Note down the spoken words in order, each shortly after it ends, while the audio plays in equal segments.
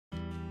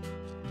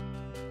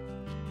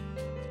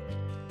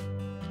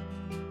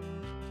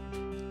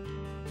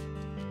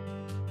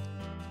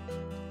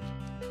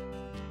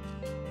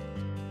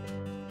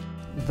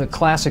The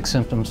classic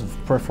symptoms of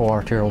peripheral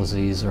arterial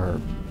disease are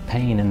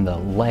pain in the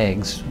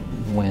legs,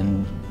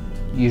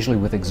 usually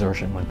with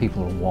exertion, when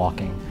people are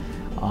walking.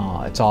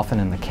 It's often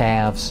in the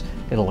calves.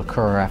 It'll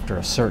occur after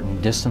a certain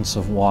distance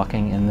of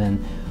walking, and then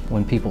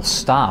when people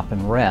stop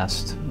and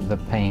rest, the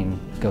pain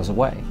goes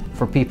away.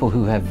 For people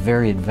who have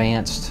very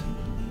advanced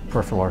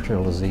peripheral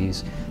arterial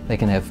disease, they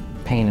can have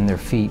pain in their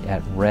feet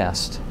at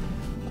rest.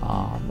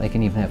 They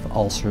can even have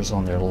ulcers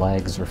on their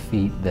legs or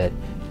feet that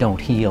don't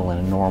heal in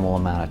a normal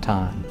amount of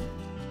time.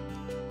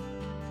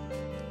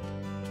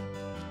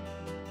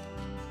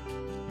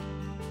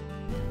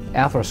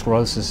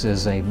 Atherosclerosis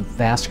is a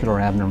vascular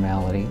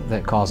abnormality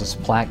that causes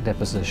plaque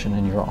deposition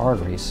in your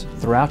arteries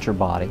throughout your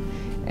body,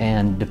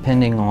 and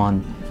depending on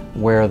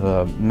where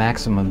the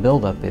maximum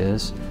buildup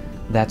is,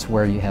 that's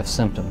where you have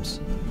symptoms.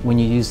 When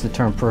you use the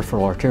term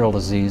peripheral arterial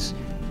disease,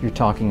 you're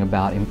talking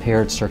about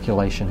impaired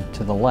circulation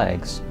to the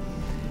legs.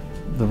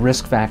 The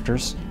risk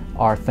factors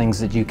are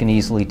things that you can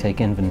easily take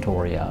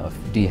inventory of.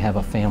 Do you have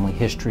a family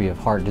history of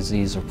heart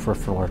disease or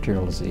peripheral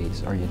arterial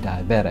disease? Are you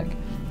diabetic?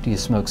 Do you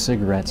smoke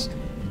cigarettes?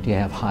 Do you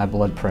have high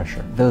blood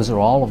pressure? Those are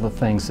all of the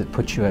things that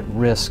put you at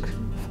risk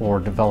for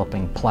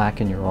developing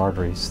plaque in your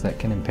arteries that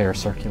can impair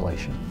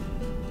circulation.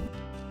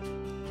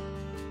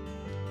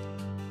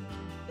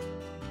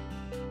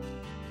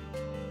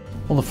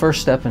 Well, the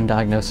first step in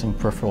diagnosing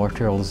peripheral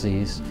arterial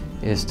disease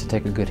is to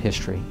take a good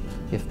history.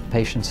 If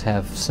patients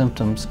have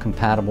symptoms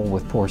compatible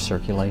with poor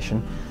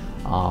circulation,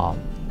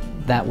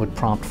 that would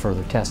prompt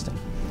further testing.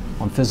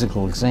 On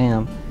physical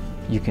exam,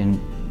 you can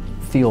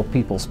feel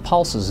people's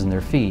pulses in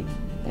their feet,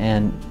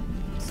 and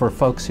for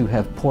folks who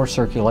have poor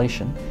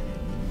circulation,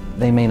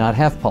 they may not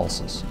have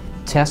pulses.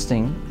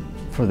 Testing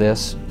for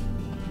this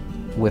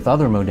with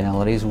other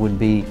modalities would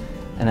be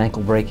an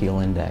ankle brachial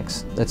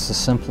index. That's the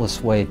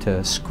simplest way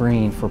to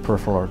screen for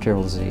peripheral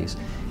arterial disease.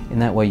 In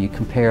that way you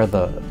compare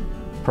the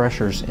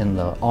pressures in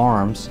the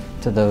arms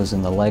to those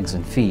in the legs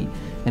and feet,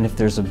 and if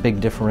there's a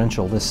big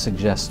differential, this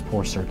suggests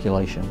poor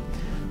circulation.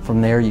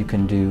 From there you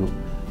can do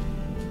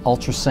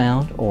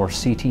ultrasound or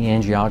CT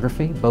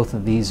angiography. Both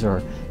of these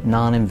are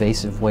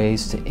non-invasive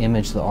ways to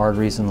image the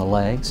arteries in the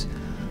legs.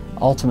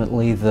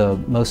 Ultimately, the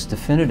most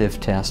definitive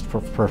test for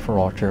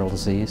peripheral arterial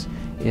disease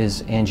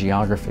is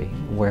angiography,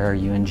 where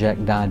you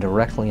inject dye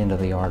directly into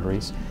the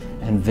arteries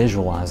and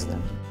visualize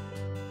them.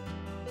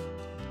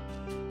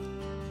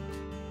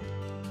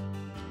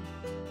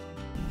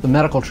 The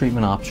medical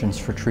treatment options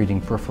for treating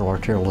peripheral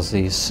arterial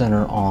disease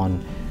center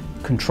on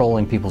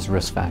controlling people's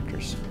risk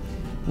factors.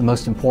 The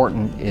most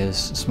important is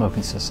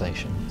smoking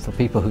cessation. For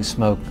people who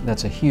smoke,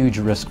 that's a huge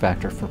risk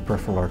factor for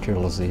peripheral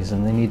arterial disease,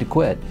 and they need to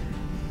quit.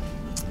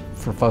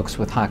 For folks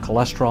with high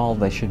cholesterol,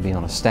 they should be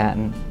on a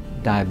statin.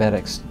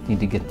 Diabetics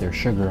need to get their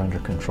sugar under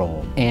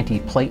control.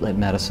 Antiplatelet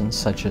medicines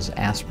such as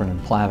aspirin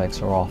and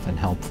Plavix are often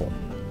helpful.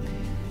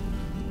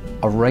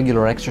 A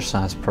regular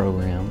exercise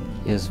program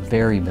is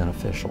very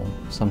beneficial.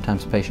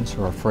 Sometimes patients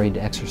are afraid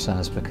to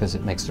exercise because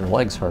it makes their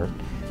legs hurt.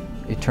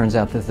 It turns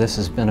out that this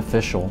is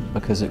beneficial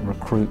because it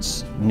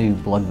recruits new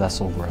blood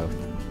vessel growth.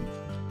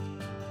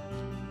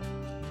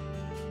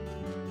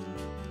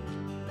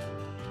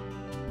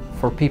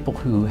 For people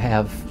who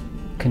have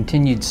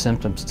continued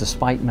symptoms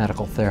despite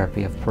medical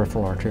therapy of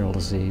peripheral arterial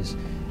disease,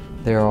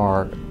 there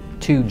are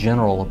two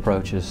general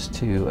approaches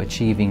to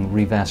achieving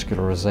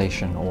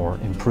revascularization or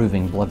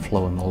improving blood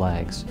flow in the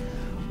legs.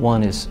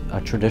 One is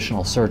a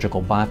traditional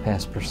surgical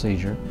bypass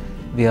procedure.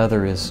 The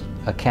other is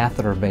a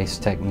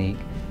catheter-based technique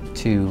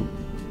to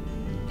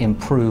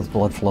improve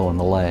blood flow in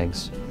the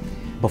legs.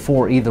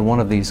 Before either one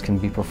of these can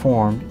be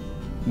performed,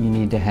 you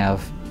need to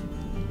have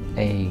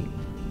a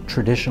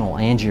traditional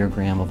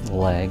angiogram of the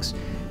legs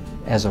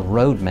as a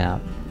roadmap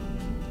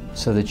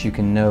so that you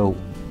can know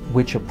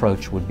which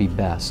approach would be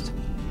best.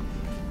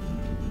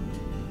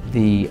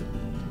 The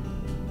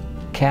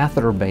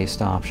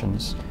catheter-based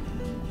options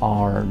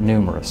are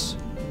numerous.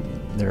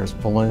 There's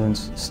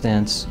balloons,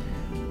 stents,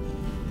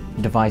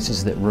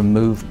 devices that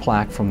remove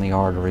plaque from the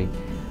artery.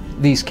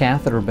 These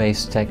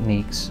catheter-based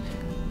techniques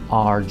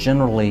are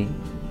generally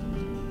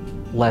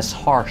less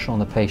harsh on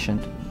the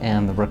patient,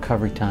 and the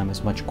recovery time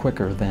is much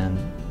quicker than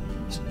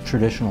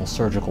traditional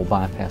surgical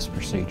bypass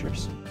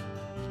procedures.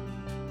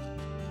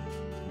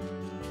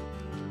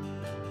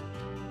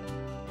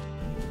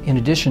 In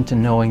addition to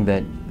knowing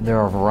that there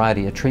are a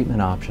variety of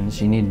treatment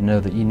options, you need to know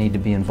that you need to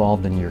be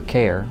involved in your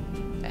care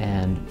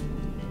and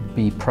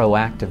be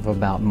proactive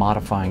about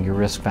modifying your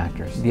risk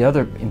factors. The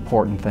other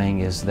important thing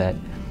is that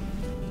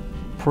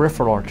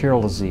peripheral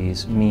arterial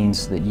disease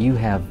means that you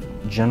have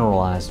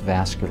generalized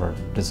vascular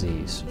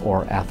disease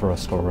or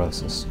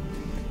atherosclerosis.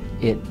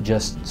 It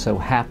just so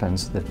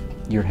happens that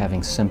you're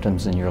having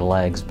symptoms in your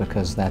legs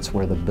because that's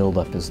where the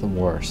buildup is the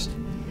worst.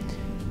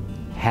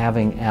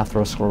 Having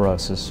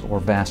atherosclerosis or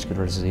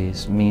vascular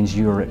disease means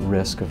you're at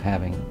risk of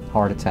having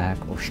heart attack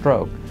or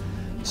stroke.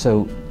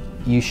 So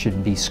you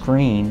should be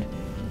screened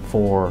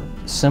for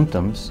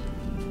symptoms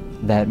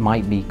that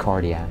might be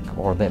cardiac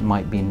or that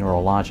might be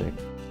neurologic.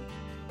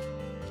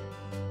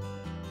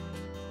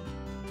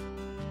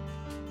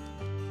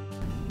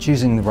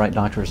 Choosing the right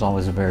doctor is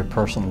always a very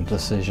personal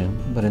decision,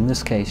 but in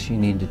this case you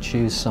need to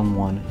choose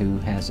someone who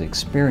has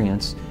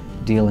experience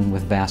dealing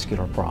with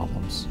vascular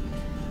problems.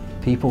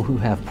 People who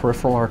have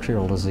peripheral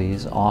arterial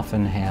disease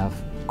often have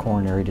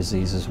coronary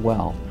disease as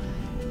well,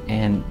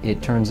 and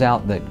it turns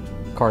out that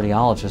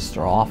cardiologists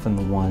are often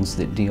the ones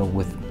that deal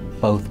with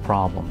both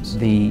problems.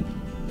 The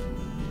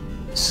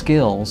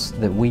skills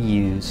that we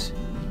use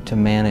to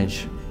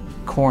manage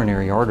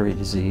coronary artery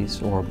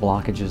disease or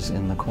blockages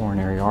in the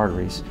coronary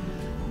arteries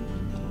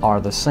are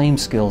the same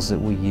skills that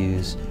we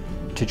use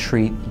to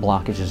treat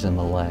blockages in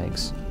the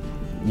legs,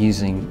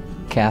 using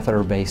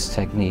catheter-based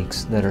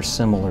techniques that are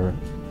similar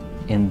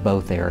in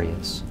both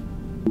areas.